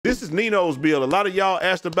is Nino's build. A lot of y'all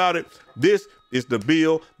asked about it. This is the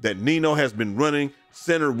build that Nino has been running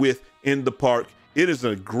center with in the park. It is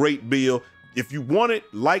a great build. If you want it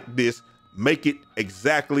like this, make it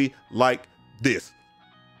exactly like this.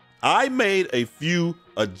 I made a few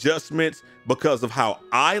adjustments because of how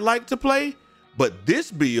I like to play, but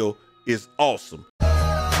this build is awesome.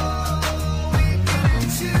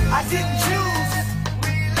 I didn't choose.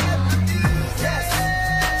 Yes.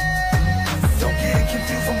 Don't get it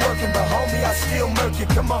confused, I'm working, but homie, I still murk it.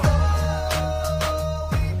 Come on.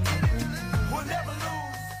 We'll never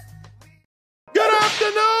lose. Good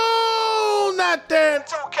afternoon, not there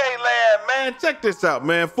 2K land, man. Check this out,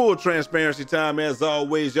 man. Full transparency time as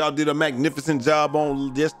always. Y'all did a magnificent job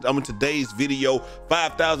on today's video.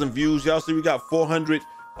 5,000 views. Y'all see we got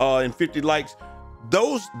 450 likes.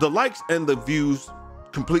 The likes and the views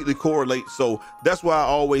completely correlate, so that's why I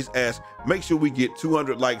always ask, make sure we get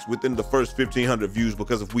 200 likes within the first 1,500 views,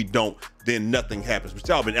 because if we don't, then nothing happens. But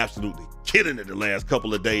y'all been absolutely killing it the last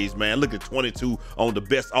couple of days, man. Look at 22 on the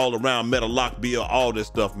best all-around meta lock build, all this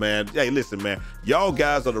stuff, man. Hey, listen, man, y'all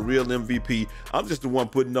guys are the real MVP. I'm just the one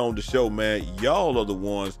putting on the show, man. Y'all are the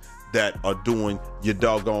ones that are doing your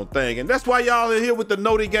doggone thing, and that's why y'all are here with the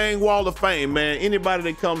Noti Gang Wall of Fame, man. Anybody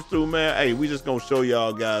that comes through, man, hey, we just gonna show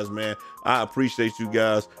y'all guys, man. I appreciate you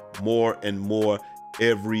guys more and more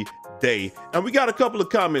every day. And we got a couple of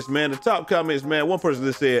comments, man. The top comments, man, one person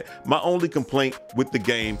that said, my only complaint with the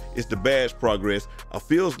game is the badge progress. It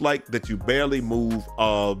feels like that you barely move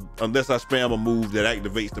unless I spam a move that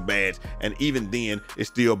activates the badge, and even then it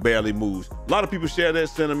still barely moves. A lot of people share that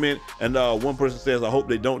sentiment, and one person says, I hope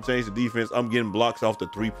they don't change the defense. I'm getting blocks off the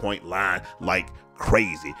 3-point line like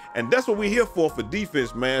crazy, and that's what we're here for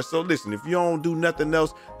defense, man. So listen, if you don't do nothing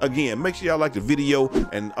else, again, make sure y'all like the video,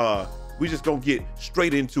 and we just gonna get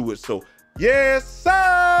straight into it. So yes sir,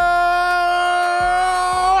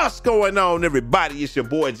 what's going on, everybody? It's your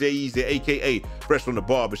boy Jay Easy, aka Fresh from the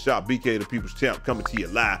Barbershop, BK the People's Champ, coming to you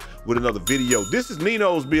live with another video. This is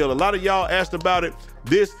Nino's build. A lot of y'all asked about it.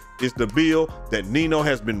 This is the build that Nino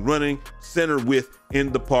has been running center with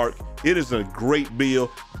in the park. It is a great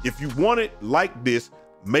build. If you want it like this,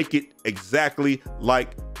 make it exactly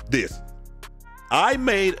like this. I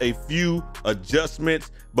made a few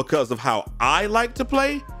adjustments because of how I like to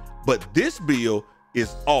play, but this build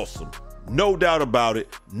is awesome. No doubt about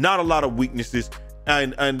it. Not a lot of weaknesses.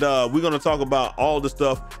 And we're gonna talk about all the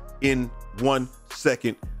stuff in 1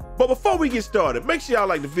 second. But before we get started, make sure y'all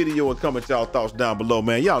like the video and comment y'all thoughts down below,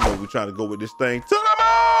 man. Y'all know we're trying to go with this thing to the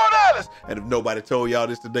moon, Alice. And if nobody told y'all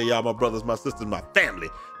this today, y'all my brothers, my sisters, my family.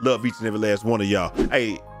 Love each and every last one of y'all.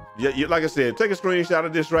 Hey, like I said, take a screenshot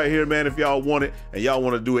of this right here, man, if y'all want it, and y'all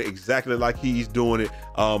want to do it exactly like he's doing it.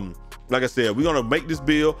 Like I said, we're gonna make this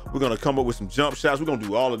build. We're gonna come up with some jump shots. We're gonna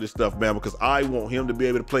do all of this stuff, man, because I want him to be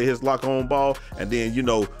able to play his lock on ball, and then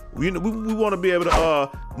we want to be able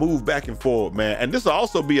to move back and forward, man. And this will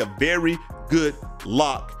also be a very good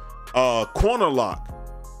lock, corner lock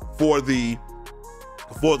for the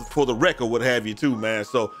rec or what have you too, man.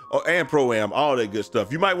 So and pro-am, all that good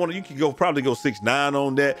stuff. You might want to, you can probably go 6'9"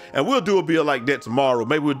 on that, and we'll do a build like that tomorrow.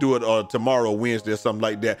 Maybe we'll do it tomorrow, Wednesday, or something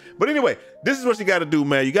like that. But anyway, this is what you got to do,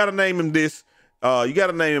 man. You got to name him this. You got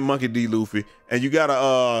to name him Monkey D. Luffy, and you got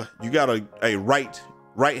a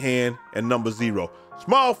right hand and number 0.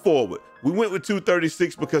 Small forward. We went with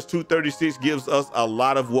 236 because 236 gives us a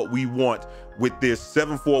lot of what we want with this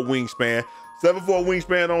 7'4" wingspan. 7'4"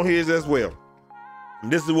 wingspan on his as well.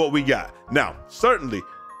 And this is what we got. Now, certainly,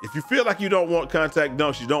 if you feel like you don't want contact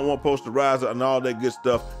dunks, you don't want posterizer and all that good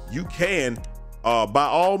stuff, you can, by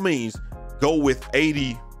all means, go with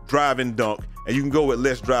 80 drive and dunk, and you can go with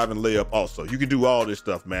less drive and layup also. You can do all this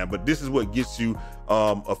stuff, man, but this is what gets you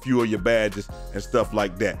a few of your badges and stuff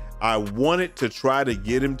like that. I wanted to try to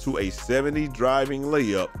get him to a 70 driving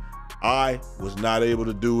layup. I was not able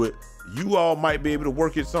to do it. You all might be able to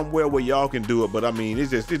work it somewhere where y'all can do it, but I mean,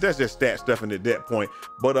 that's just stat stuffing at that point.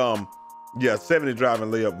 But yeah, 70 driving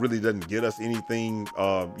layup really doesn't get us anything.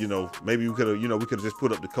 You know, maybe we could have just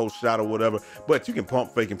put up the coast shot or whatever, but you can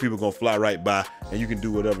pump fake and people gonna fly right by, and you can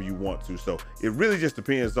do whatever you want to. So it really just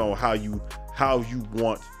depends on how you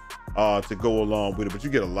want to go along with it, but you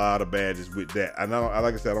get a lot of badges with that. And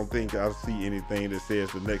like I said, I don't think I see anything that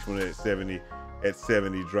says the next one at 70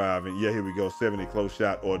 driving. Yeah, here we go, 70 close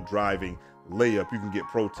shot or driving layup. You can get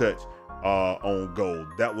pro touch on gold.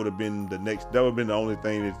 That would have been the next, that would have been the only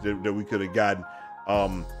thing that we could have gotten.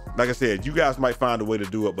 Like I said, you guys might find a way to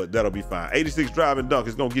do it, but that'll be fine. 86 driving dunk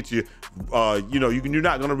is gonna get you, you're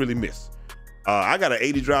not gonna really miss. I got an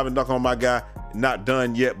 80 driving dunk on my guy. Not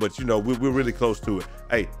done yet, but you know, we're really close to it.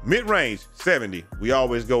 Hey, mid-range, 70. We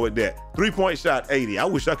always go with that. Three-point shot, 80. I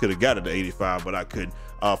wish I could have got it to 85, but I couldn't.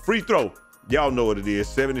 Free throw, y'all know what it is,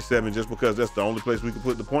 77, just because that's the only place we can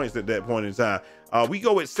put the points at that point in time. We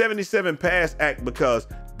go with 77 pass act because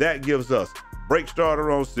that gives us break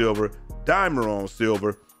starter on silver, dimer on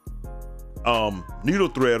silver, needle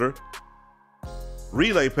threader,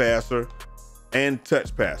 relay passer, and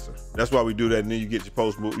touch passer. That's why we do that. And then you get your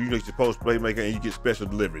post move, you get your post playmaker, and you get special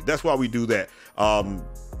delivery. That's why we do that.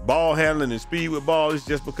 Ball handling and speed with ball is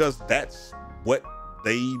just because that's what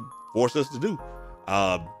they force us to do.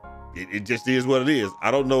 It just is what it is. I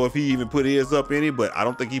don't know if he even put his up any, but I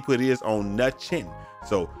don't think he put his on nothing.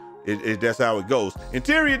 So that's how it goes.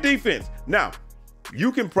 Interior defense. Now,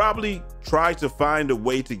 you can probably try to find a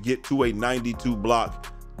way to get to a 92 block.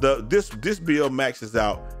 This build maxes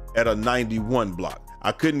out at a 91 block.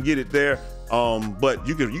 I couldn't get it there, but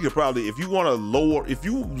you could probably, if you want to lower, if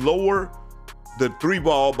you lower the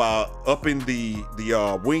 3-ball by upping the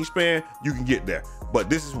wingspan, you can get there. But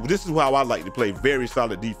this is how I like to play. Very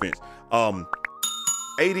solid defense.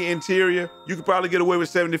 80 interior, you could probably get away with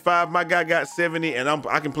 75. My guy got 70, and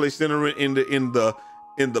I can play center in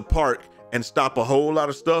the park and stop a whole lot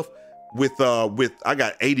of stuff with I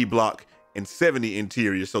got 80 block and 70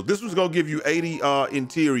 interior. So this was gonna give you 80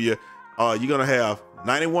 interior. You're gonna have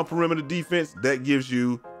 91 perimeter defense. That gives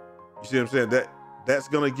you see what I'm saying? That's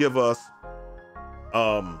gonna give us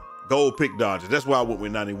gold pick dodgers. That's why I went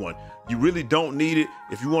with 91. You really don't need it.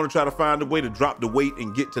 If you want to try to find a way to drop the weight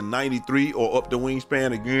and get to 93 or up the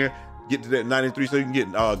wingspan again, get to that 93 so you can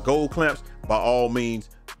get gold clamps, by all means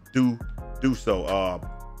do so.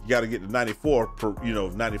 You got to get to 94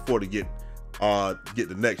 94 to get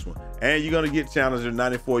the next one. And you're gonna get challenger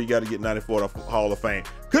 94. You got to get 94 to Hall of Fame.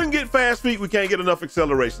 Couldn't get fast feet. We can't get enough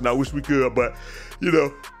acceleration. I wish we could, but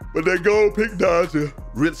but that gold pick dodger,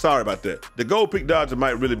 sorry about that. The gold pick dodger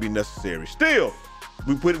might really be necessary. Still,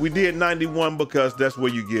 we did 91 because that's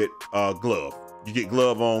where you get glove. You get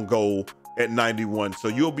glove on goal at 91. So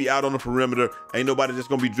you'll be out on the perimeter. Ain't nobody just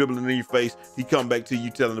gonna be dribbling in your face. He come back to you,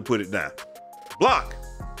 tell him to put it down. Block.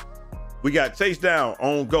 We got chase down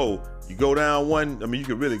on goal. You go down one, I mean, you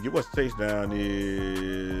can really get, what's chase down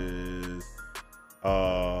is,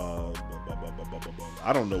 I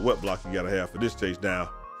don't know what block you gotta have for this chase down.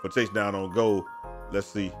 For chase down on goal, let's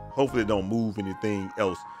see. Hopefully it don't move anything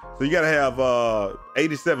else. So you gotta have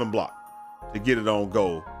 87 block to get it on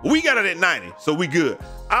goal. We got it at 90, so we good.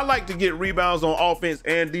 I like to get rebounds on offense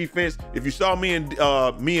and defense. If you saw me and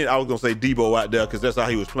I was gonna say Debo out there because that's how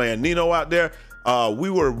he was playing, Nino out there, we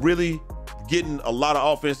were really getting a lot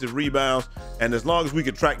of offensive rebounds, and as long as we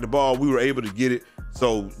could track the ball, we were able to get it.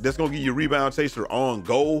 So that's gonna give you a rebound chaser on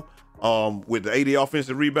goal. With the 80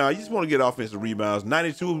 offensive rebound, you just want to get offensive rebounds,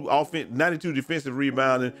 92 defensive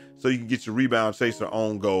rebounding, so you can get your rebound chaser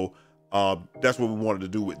on goal. That's what we wanted to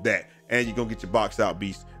do with that. And you're gonna get your box out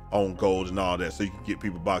beast on goals and all that, so you can get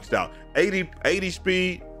people boxed out. 80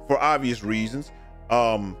 speed for obvious reasons.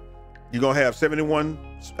 You're gonna have 71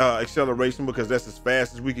 acceleration because that's as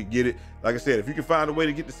fast as we could get it. Like I said, if you can find a way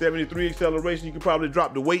to get to 73 acceleration, you can probably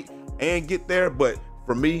drop the weight and get there. But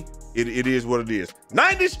for me, it is what it is.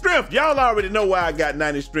 90 strength. Y'all already know why I got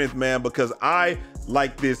 90 strength, man, because I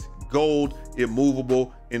like this gold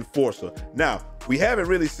immovable enforcer. Now, we haven't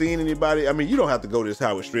really seen anybody. I mean, you don't have to go this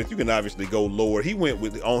high with strength. You can obviously go lower. He went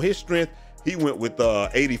with, on his strength, he went with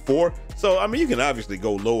 84. So, I mean, you can obviously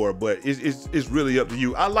go lower, but it's really up to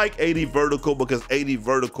you. I like 80 vertical because 80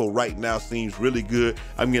 vertical right now seems really good.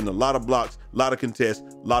 I'm getting a lot of blocks, a lot of contests,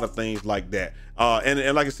 a lot of things like that.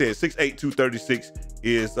 And like I said, 6'8", 236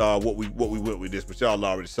 is what we went with this, but y'all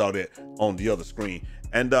already saw that on the other screen.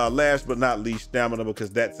 And last but not least, stamina, because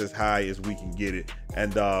that's as high as we can get it.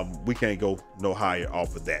 And we can't go no higher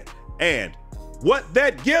off of that. And what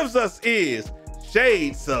that gives us is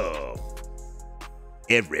shades of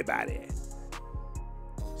everybody.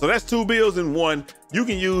 So that's 2 builds in one. You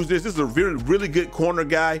can use this. This is a really good corner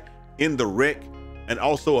guy in the rec, and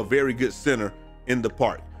also a very good center in the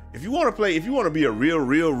park. If you want to play, if you want to be a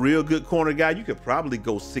real good corner guy, you could probably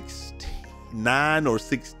go 6'9" or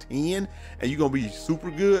 6'10", and you're gonna be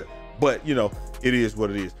super good. But you know, it is what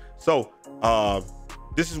it is. So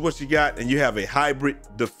this is what you got, and you have a hybrid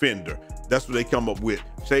defender. That's what they come up with.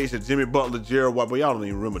 Shades of Jimmy Butler, Jared Wallace. Well, y'all don't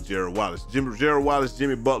even remember Jared Wallace. Jared Wallace,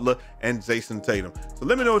 Jimmy Butler, and Jason Tatum. So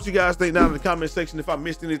let me know what you guys think down in the comment section if I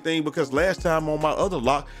missed anything, because last time on my other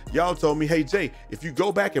lock, y'all told me, hey, Jay, if you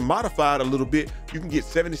go back and modify it a little bit, you can get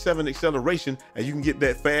 77 acceleration and you can get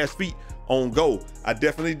that fast feet on goal. I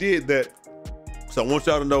definitely did that. So I want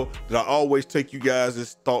y'all to know that I always take you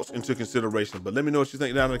guys' thoughts into consideration. But let me know what you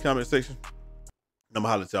think down in the comment section. I'm gonna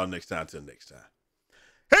holler at y'all next time. Till next time.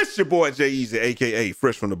 It's your boy Jay Easy, aka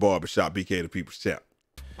Fresh from the Barbershop, BK the People's Champ.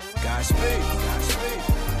 Godspeed.